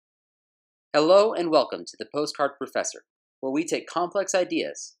Hello and welcome to the Postcard Professor, where we take complex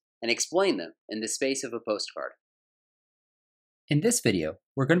ideas and explain them in the space of a postcard. In this video,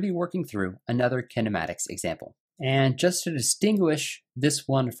 we're going to be working through another kinematics example. And just to distinguish this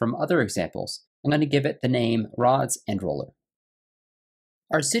one from other examples, I'm going to give it the name rods and roller.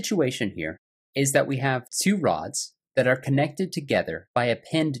 Our situation here is that we have two rods that are connected together by a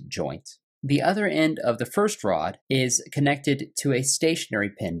pinned joint. The other end of the first rod is connected to a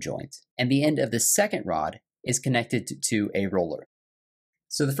stationary pin joint, and the end of the second rod is connected to a roller.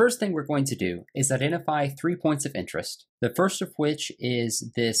 So the first thing we're going to do is identify 3 points of interest, the first of which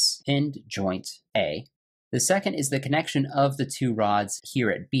is this pinned joint A. The second is the connection of the two rods here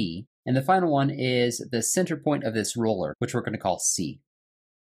at B, and the final one is the center point of this roller, which we're going to call C.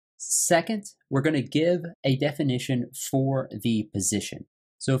 Second, we're going to give a definition for the position.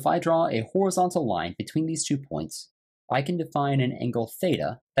 So if I draw a horizontal line between these 2 points, I can define an angle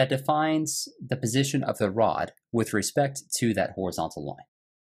theta that defines the position of the rod with respect to that horizontal line.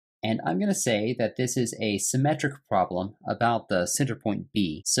 And I'm going to say that this is a symmetric problem about the center point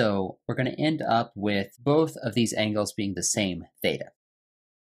B, so we're going to end up with both of these angles being the same theta.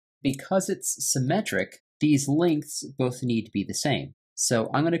 Because it's symmetric, these lengths both need to be the same. So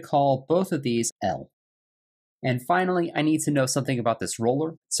I'm going to call both of these L. And finally, I need to know something about this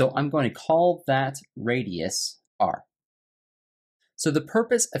roller, so I'm going to call that radius R. So the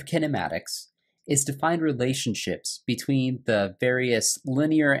purpose of kinematics is to find relationships between the various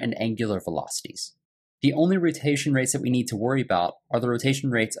linear and angular velocities. The only rotation rates that we need to worry about are the rotation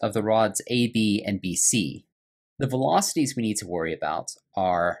rates of the rods AB and BC. The velocities we need to worry about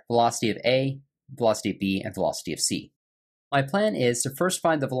are velocity of A, velocity of B, and velocity of C. My plan is to first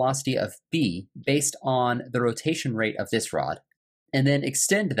find the velocity of B based on the rotation rate of this rod, and then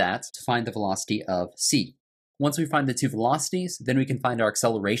extend that to find the velocity of C. Once we find the two velocities, then we can find our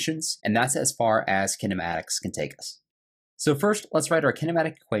accelerations, and that's as far as kinematics can take us. So first, let's write our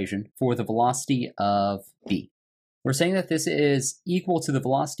kinematic equation for the velocity of B. We're saying that this is equal to the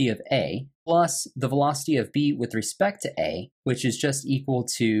velocity of A plus the velocity of B with respect to A, which is just equal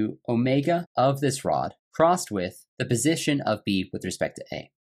to omega of this rod crossed with the position of B with respect to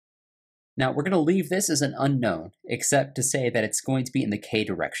A. Now we're going to leave this as an unknown, except to say that it's going to be in the k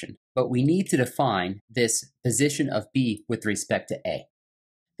direction, but we need to define this position of B with respect to A.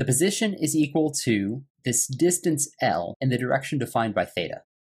 The position is equal to this distance L in the direction defined by theta.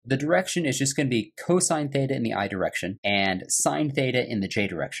 The direction is just going to be cosine theta in the I direction and sine theta in the j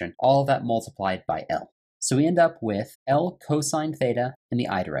direction, all of that multiplied by L. So we end up with L cosine theta in the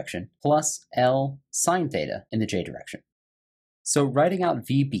I direction plus L sine theta in the j direction. So writing out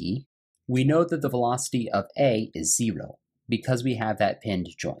VB, we know that the velocity of A is 0 because we have that pinned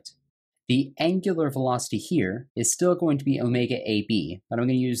joint. The angular velocity here is still going to be omega AB, but I'm going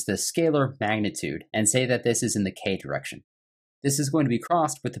to use the scalar magnitude and say that this is in the k direction. This is going to be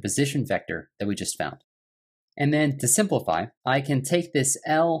crossed with the position vector that we just found. And then to simplify, I can take this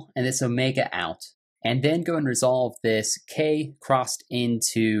L and this omega out, and then go and resolve this k crossed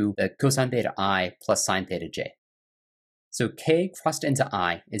into the cosine theta I plus sine theta j. So k crossed into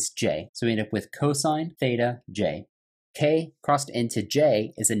I is j, so we end up with cosine theta j. K crossed into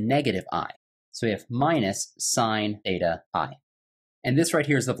j is a negative I, so we have minus sine theta I. And this right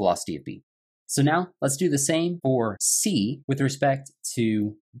here is the velocity of B. So now let's do the same for C with respect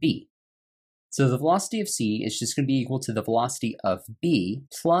to B. So the velocity of C is just going to be equal to the velocity of B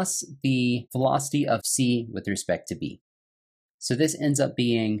plus the velocity of C with respect to B. So this ends up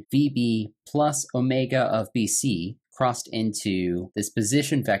being VB plus omega of BC crossed into this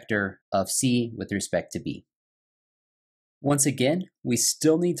position vector of C with respect to B. Once again, we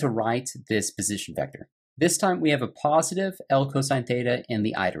still need to write this position vector. This time we have a positive L cosine theta in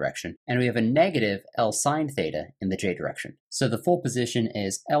the I direction, and we have a negative L sine theta in the j direction. So the full position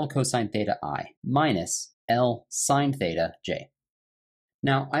is L cosine theta I minus L sine theta j.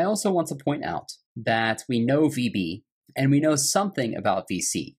 Now, I also want to point out that we know VB, and we know something about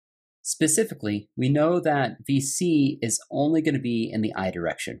VC. Specifically, we know that VC is only going to be in the I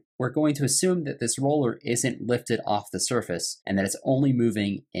direction. We're going to assume that this roller isn't lifted off the surface, and that it's only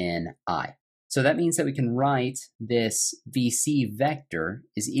moving in I. So that means that we can write this VC vector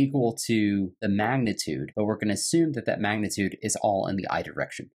is equal to the magnitude, but we're going to assume that that magnitude is all in the I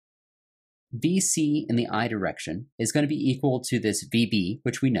direction. VC in the I direction is going to be equal to this VB,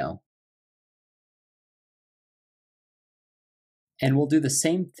 which we know. And we'll do the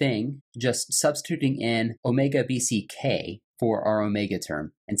same thing, just substituting in omega BCK for our omega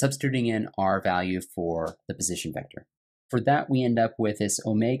term, and substituting in our value for the position vector. For that, we end up with this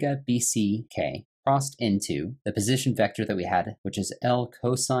omega BCK crossed into the position vector that we had, which is L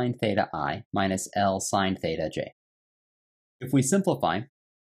cosine theta I minus L sine theta j. If we simplify,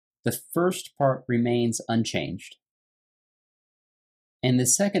 the first part remains unchanged, and the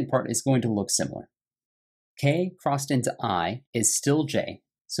second part is going to look similar. K crossed into I is still j,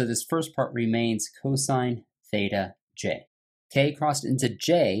 so this first part remains cosine theta j. K crossed into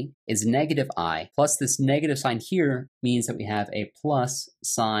j is negative I, plus this negative sign here means that we have a plus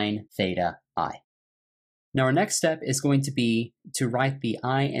sine theta I. Now our next step is going to be to write the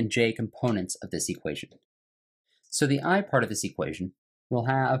I and j components of this equation. So the I part of this equation will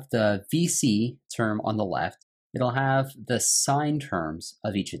have the VC term on the left. It'll have the sine terms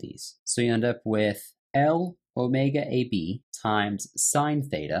of each of these. So you end up with L omega AB times sine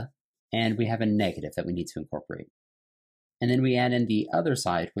theta, and we have a negative that we need to incorporate. And then we add in the other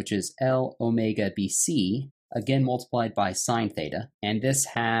side, which is L omega BC, again multiplied by sine theta, and this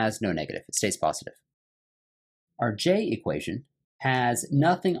has no negative, it stays positive. Our J equation has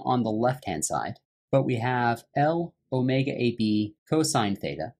nothing on the left-hand side, but we have L omega AB cosine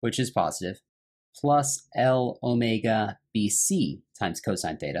theta, which is positive, plus L omega BC times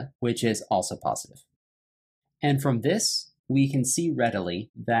cosine theta, which is also positive. And from this, we can see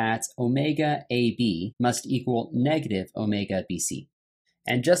readily that omega AB must equal negative omega BC.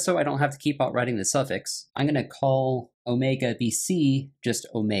 And just so I don't have to keep out writing the suffix, I'm going to call omega BC just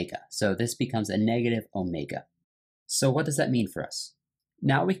omega. So this becomes a negative omega. So what does that mean for us?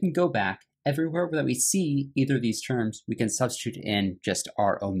 Now we can go back. Everywhere that we see either of these terms, we can substitute in just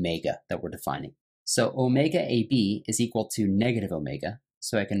our omega that we're defining. So omega AB is equal to negative omega,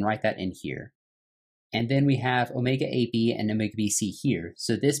 so I can write that in here. And then we have omega AB and omega BC here,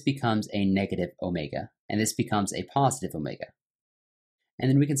 so this becomes a negative omega, and this becomes a positive omega. And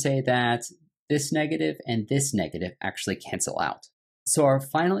then we can say that this negative and this negative actually cancel out. So our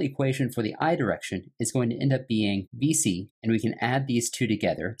final equation for the I direction is going to end up being BC, and we can add these two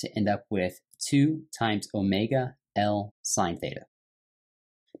together to end up with 2 times omega L sine theta.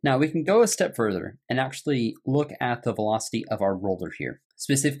 Now we can go a step further and actually look at the velocity of our roller here,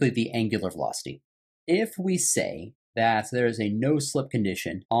 specifically the angular velocity. If we say that there is a no-slip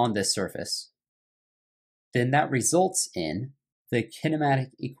condition on this surface, then that results in the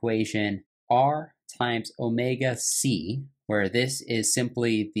kinematic equation R times omega c, where this is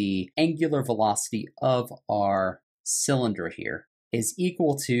simply the angular velocity of our cylinder here, is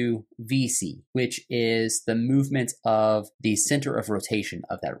equal to Vc, which is the movement of the center of rotation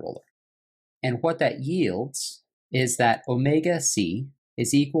of that roller. And what that yields is that omega c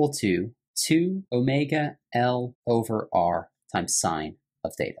is equal to 2 omega L over R times sine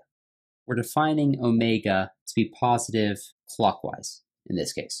of theta. We're defining omega to be positive clockwise in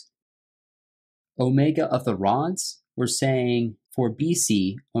this case. Omega of the rods, we're saying for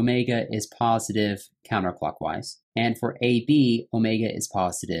BC, omega is positive counterclockwise, and for AB, omega is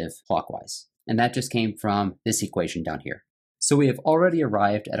positive clockwise. And that just came from this equation down here. So we have already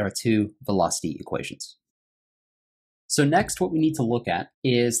arrived at our two velocity equations. So next, what we need to look at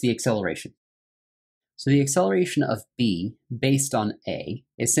is the acceleration. So the acceleration of B based on A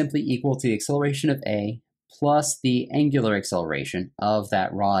is simply equal to the acceleration of A plus the angular acceleration of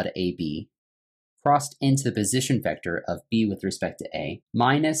that rod AB crossed into the position vector of B with respect to A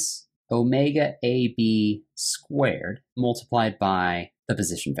minus omega AB squared multiplied by the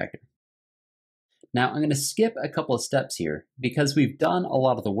position vector. Now I'm going to skip a couple of steps here because we've done a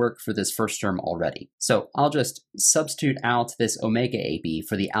lot of the work for this first term already. So I'll just substitute out this omega AB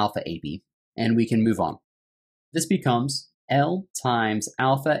for the alpha AB and we can move on. This becomes L times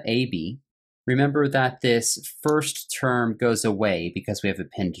alpha AB. Remember that this first term goes away because we have a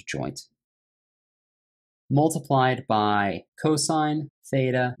pinned joint. Multiplied by cosine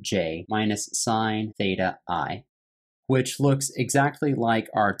theta j minus sine theta I, which looks exactly like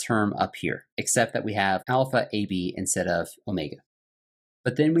our term up here, except that we have alpha AB instead of omega.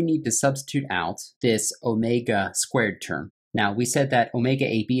 But then we need to substitute out this omega squared term. Now, we said that omega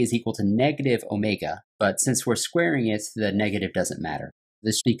AB is equal to negative omega, but since we're squaring it, the negative doesn't matter.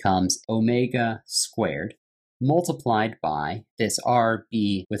 This becomes omega squared multiplied by this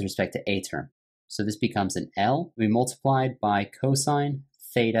RB with respect to A term. So this becomes an L. We multiplied by cosine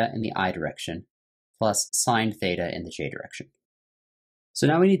theta in the I direction plus sine theta in the j direction. So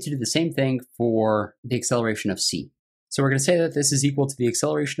now we need to do the same thing for the acceleration of c. So we're going to say that this is equal to the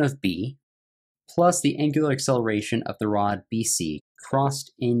acceleration of b plus the angular acceleration of the rod BC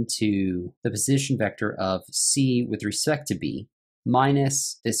crossed into the position vector of c with respect to b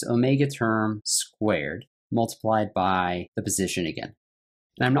minus this omega term squared multiplied by the position again.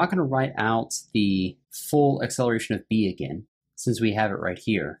 And I'm not going to write out the full acceleration of b again, since we have it right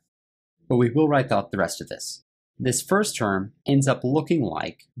here. but we will write out the rest of this. This first term ends up looking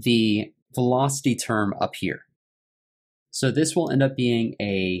like the velocity term up here. So this will end up being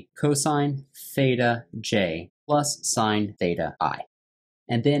a cosine theta j plus sine theta I.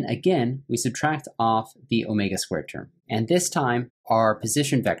 And then again, we subtract off the omega squared term. And this time, our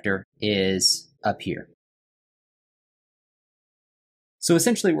position vector is up here. So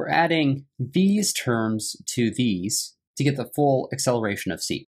essentially, we're adding these terms to these to get the full acceleration of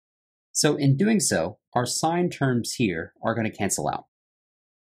c. So in doing so, our sine terms here are going to cancel out.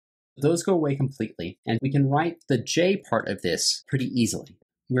 Those go away completely, and we can write the j part of this pretty easily.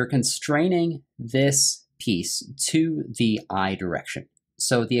 We're constraining this piece to the I direction.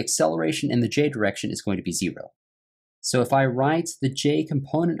 So the acceleration in the j direction is going to be 0. So if I write the j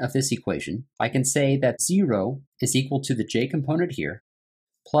component of this equation, I can say that 0 is equal to the j component here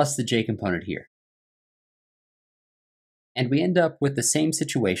plus the j component here. And we end up with the same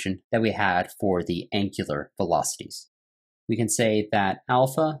situation that we had for the angular velocities. We can say that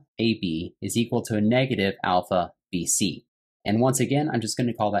alpha AB is equal to a negative alpha BC. And once again, I'm just going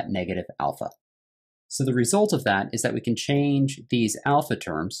to call that negative alpha. So the result of that is that we can change these alpha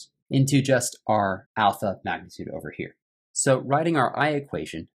terms into just our alpha magnitude over here. So writing our I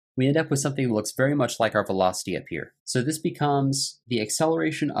equation, we end up with something that looks very much like our velocity up here. So this becomes the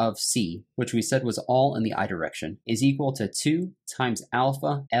acceleration of c, which we said was all in the I direction, is equal to 2 times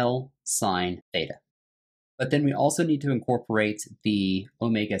alpha L sine theta. But then we also need to incorporate the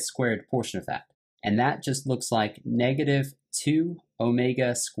omega squared portion of that. And that just looks like negative 2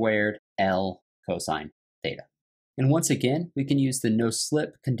 omega squared L cosine theta. And once again, we can use the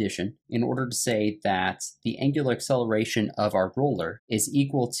no-slip condition in order to say that the angular acceleration of our roller is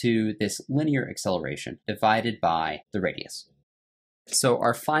equal to this linear acceleration divided by the radius. So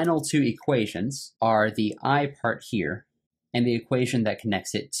our final two equations are the I part here and the equation that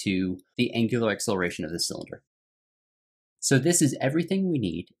connects it to the angular acceleration of the cylinder. So this is everything we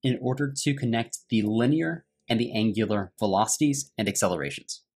need in order to connect the linear and the angular velocities and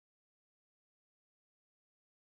accelerations.